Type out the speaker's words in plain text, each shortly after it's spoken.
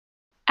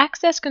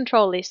Access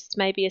control lists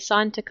may be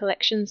assigned to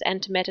collections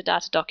and to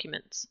metadata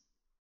documents.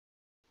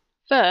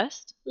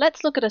 First,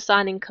 let's look at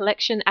assigning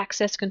collection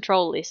access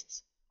control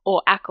lists,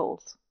 or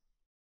ACLs.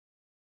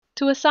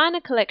 To assign a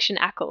collection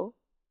ACL,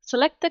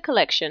 select the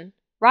collection,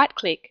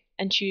 right-click,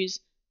 and choose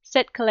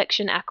Set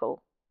Collection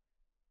ACL.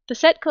 The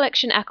Set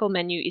Collection ACL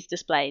menu is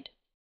displayed.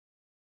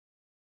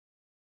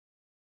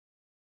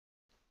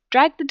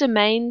 Drag the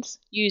domains,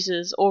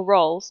 users, or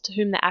roles to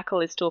whom the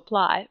ACL is to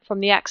apply from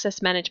the Access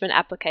Management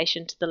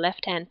application to the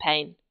left-hand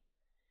pane.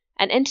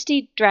 An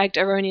entity dragged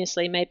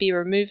erroneously may be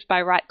removed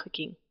by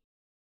right-clicking.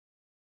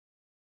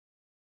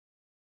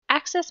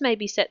 Access may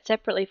be set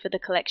separately for the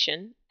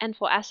collection and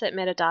for asset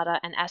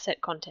metadata and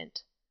asset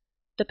content.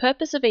 The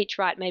purpose of each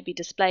right may be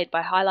displayed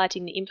by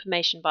highlighting the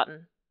Information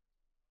button.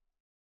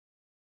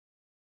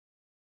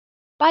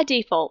 By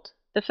default,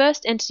 the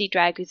first entity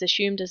dragged is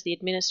assumed as the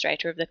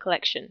administrator of the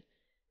collection,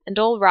 and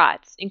all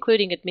rights,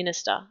 including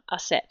administer, are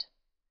set.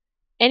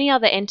 Any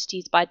other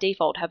entities by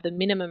default have the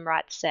minimum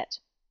rights set.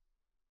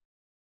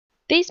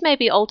 These may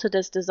be altered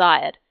as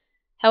desired,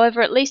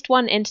 however at least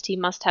one entity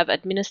must have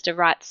administer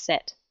rights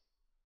set.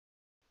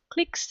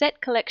 Click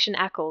Set Collection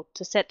ACL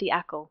to set the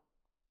ACL.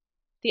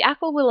 The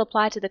ACL will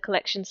apply to the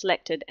collection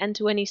selected and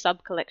to any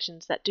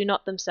sub-collections that do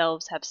not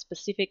themselves have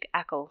specific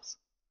ACLs.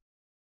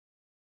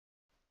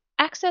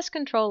 Access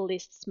control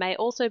lists may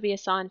also be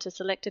assigned to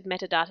selected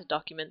metadata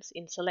documents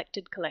in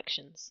selected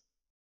collections.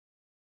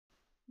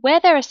 Where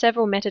there are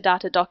several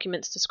metadata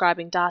documents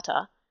describing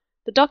data,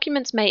 the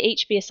documents may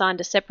each be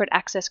assigned a separate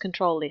access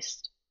control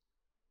list.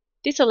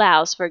 This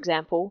allows, for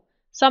example,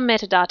 some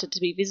metadata to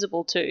be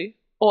visible to,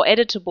 or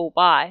editable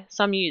by,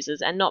 some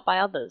users and not by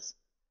others.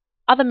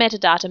 Other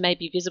metadata may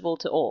be visible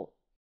to all.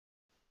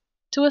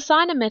 To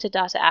assign a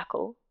metadata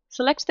ACL,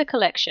 select the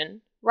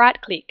collection,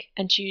 right-click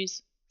and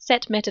choose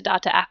Set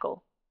Metadata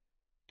ACL.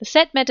 The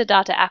Set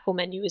Metadata ACL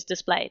menu is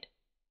displayed.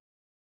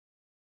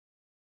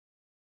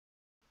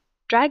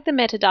 Drag the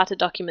metadata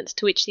documents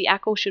to which the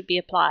ACL should be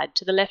applied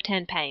to the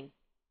left-hand pane.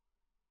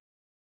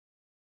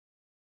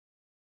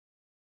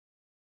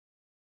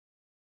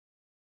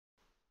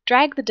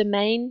 Drag the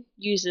domain,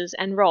 users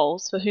and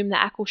roles for whom the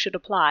ACL should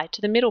apply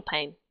to the middle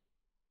pane.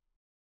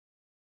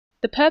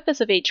 The purpose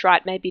of each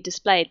right may be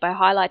displayed by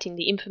highlighting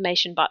the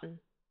Information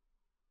button.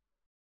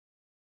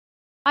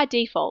 By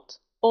default,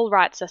 all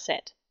rights are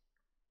set.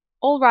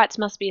 All rights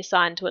must be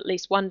assigned to at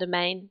least one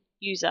domain,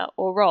 user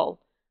or role,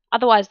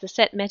 otherwise the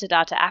Set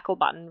Metadata ACL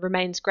button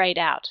remains grayed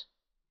out.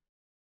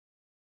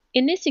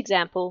 In this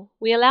example,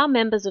 we allow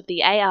members of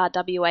the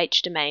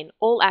ARWH domain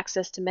all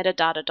access to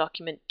metadata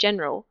document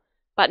general,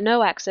 but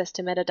no access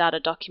to metadata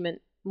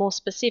document more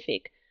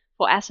specific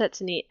for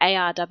assets in the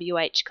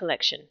ARWH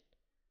collection.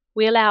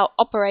 We allow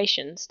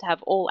operations to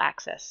have all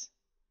access.